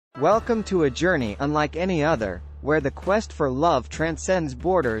Welcome to a journey unlike any other, where the quest for love transcends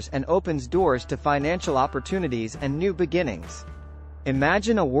borders and opens doors to financial opportunities and new beginnings.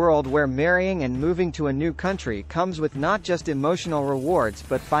 Imagine a world where marrying and moving to a new country comes with not just emotional rewards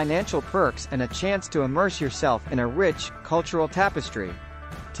but financial perks and a chance to immerse yourself in a rich, cultural tapestry.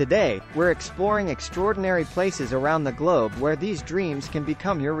 Today, we're exploring extraordinary places around the globe where these dreams can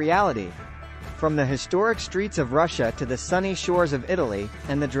become your reality. From the historic streets of Russia to the sunny shores of Italy,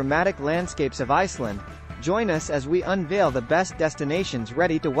 and the dramatic landscapes of Iceland, join us as we unveil the best destinations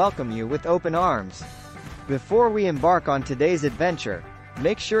ready to welcome you with open arms. Before we embark on today's adventure,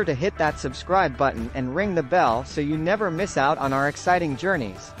 make sure to hit that subscribe button and ring the bell so you never miss out on our exciting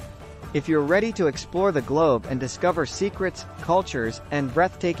journeys. If you're ready to explore the globe and discover secrets, cultures, and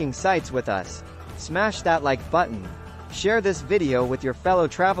breathtaking sights with us, smash that like button, share this video with your fellow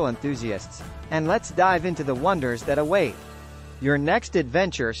travel enthusiasts, and let's dive into the wonders that await. Your next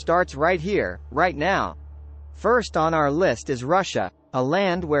adventure starts right here, right now. First on our list is Russia, a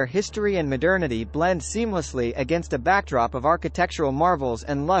land where history and modernity blend seamlessly against a backdrop of architectural marvels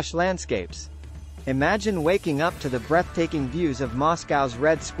and lush landscapes. Imagine waking up to the breathtaking views of Moscow's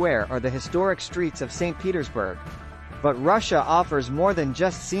Red Square or the historic streets of St. Petersburg. But Russia offers more than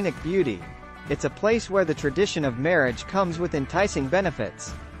just scenic beauty. It's a place where the tradition of marriage comes with enticing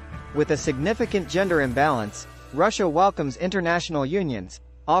benefits. With a significant gender imbalance, Russia welcomes international unions,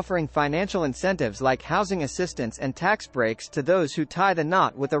 offering financial incentives like housing assistance and tax breaks to those who tie the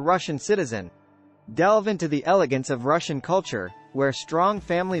knot with a Russian citizen. Delve into the elegance of Russian culture, where strong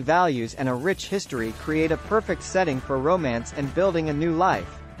family values and a rich history create a perfect setting for romance and building a new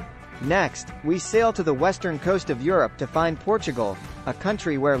life. Next, we sail to the western coast of Europe to find Portugal, a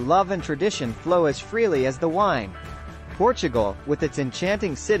country where love and tradition flow as freely as the wine. Portugal, with its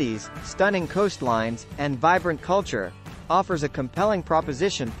enchanting cities, stunning coastlines, and vibrant culture, offers a compelling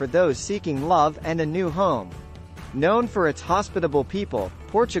proposition for those seeking love and a new home. Known for its hospitable people,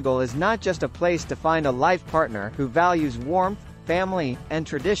 Portugal is not just a place to find a life partner who values warmth, family, and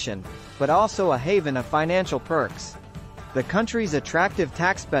tradition, but also a haven of financial perks. The country's attractive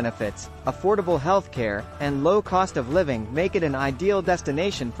tax benefits, affordable healthcare, and low cost of living make it an ideal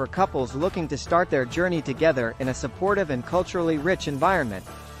destination for couples looking to start their journey together in a supportive and culturally rich environment.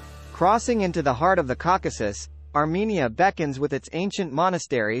 Crossing into the heart of the Caucasus, Armenia beckons with its ancient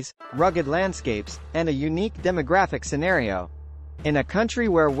monasteries, rugged landscapes, and a unique demographic scenario. In a country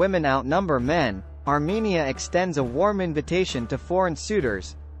where women outnumber men, Armenia extends a warm invitation to foreign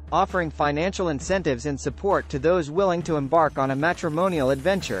suitors, offering financial incentives and support to those willing to embark on a matrimonial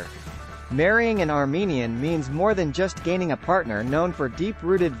adventure. Marrying an Armenian means more than just gaining a partner known for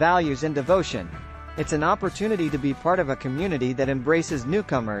deep-rooted values and devotion. It's an opportunity to be part of a community that embraces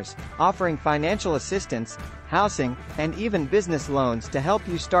newcomers, offering financial assistance, housing, and even business loans to help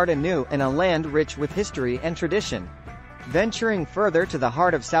you start anew in a land rich with history and tradition. Venturing further to the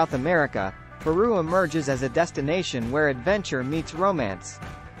heart of South America, Peru emerges as a destination where adventure meets romance.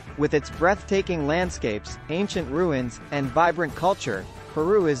 With its breathtaking landscapes, ancient ruins, and vibrant culture,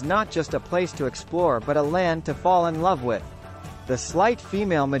 Peru is not just a place to explore but a land to fall in love with. The slight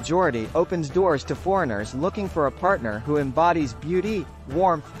female majority opens doors to foreigners looking for a partner who embodies beauty,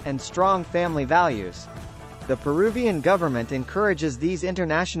 warmth, and strong family values. The Peruvian government encourages these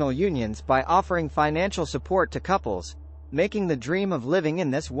international unions by offering financial support to couples, making the dream of living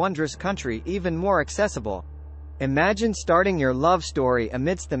in this wondrous country even more accessible. Imagine starting your love story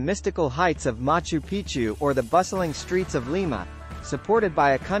amidst the mystical heights of Machu Picchu or the bustling streets of Lima, supported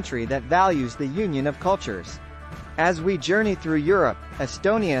by a country that values the union of cultures. As we journey through Europe,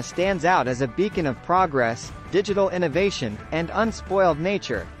 Estonia stands out as a beacon of progress, digital innovation, and unspoiled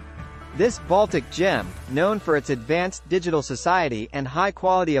nature. This Baltic gem, known for its advanced digital society and high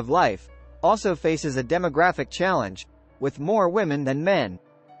quality of life, also faces a demographic challenge, with more women than men.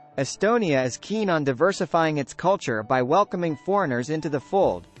 Estonia is keen on diversifying its culture by welcoming foreigners into the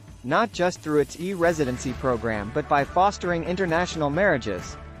fold, not just through its e-residency program but by fostering international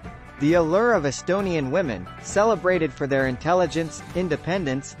marriages. The allure of Estonian women, celebrated for their intelligence,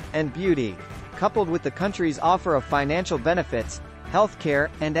 independence, and beauty, coupled with the country's offer of financial benefits, healthcare,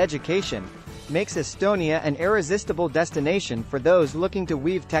 and education, makes Estonia an irresistible destination for those looking to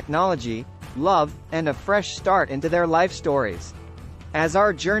weave technology, love, and a fresh start into their life stories. As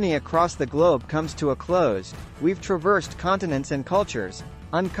our journey across the globe comes to a close, we've traversed continents and cultures,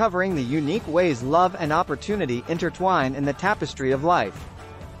 uncovering the unique ways love and opportunity intertwine in the tapestry of life.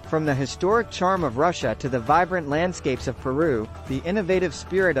 From the historic charm of Russia to the vibrant landscapes of Peru, the innovative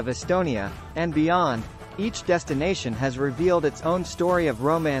spirit of Estonia, and beyond, each destination has revealed its own story of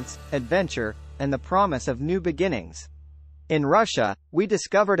romance, adventure, and the promise of new beginnings. In Russia, we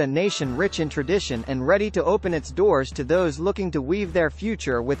discovered a nation rich in tradition and ready to open its doors to those looking to weave their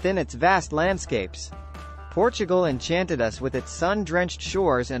future within its vast landscapes. Portugal enchanted us with its sun-drenched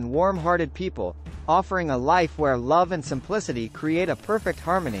shores and warm-hearted people, offering a life where love and simplicity create a perfect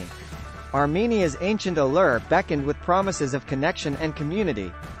harmony. Armenia's ancient allure beckoned with promises of connection and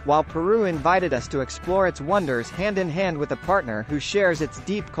community, while Peru invited us to explore its wonders hand-in-hand with a partner who shares its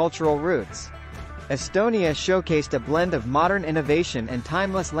deep cultural roots. Estonia showcased a blend of modern innovation and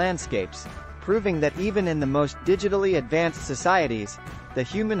timeless landscapes, proving that even in the most digitally advanced societies, the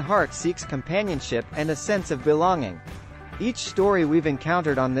human heart seeks companionship and a sense of belonging. Each story we've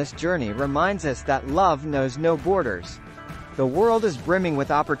encountered on this journey reminds us that love knows no borders. The world is brimming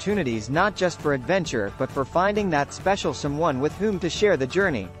with opportunities not just for adventure but for finding that special someone with whom to share the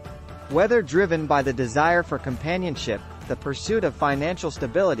journey. Whether driven by the desire for companionship, the pursuit of financial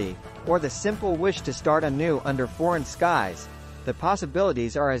stability, or the simple wish to start anew under foreign skies, the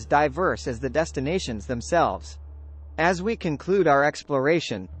possibilities are as diverse as the destinations themselves. As we conclude our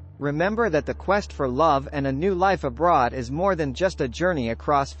exploration, remember that the quest for love and a new life abroad is more than just a journey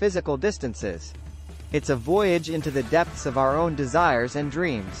across physical distances. It's a voyage into the depths of our own desires and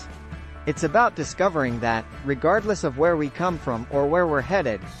dreams. It's about discovering that, regardless of where we come from or where we're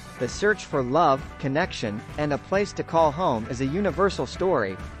headed, the search for love, connection, and a place to call home is a universal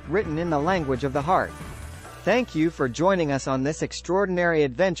story, written in the language of the heart. Thank you for joining us on this extraordinary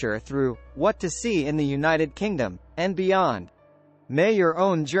adventure through what to see in the United Kingdom and beyond. May your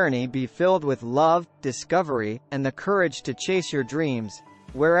own journey be filled with love, discovery, and the courage to chase your dreams,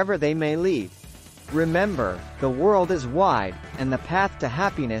 wherever they may lead. Remember, the world is wide, and the path to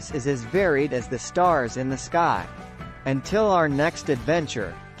happiness is as varied as the stars in the sky. Until our next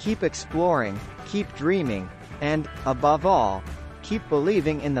adventure, keep exploring, keep dreaming, and, above all, keep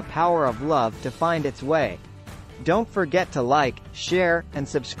believing in the power of love to find its way. Don't forget to like, share, and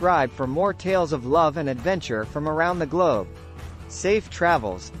subscribe for more tales of love and adventure from around the globe. Safe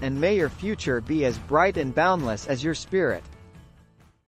travels, and may your future be as bright and boundless as your spirit.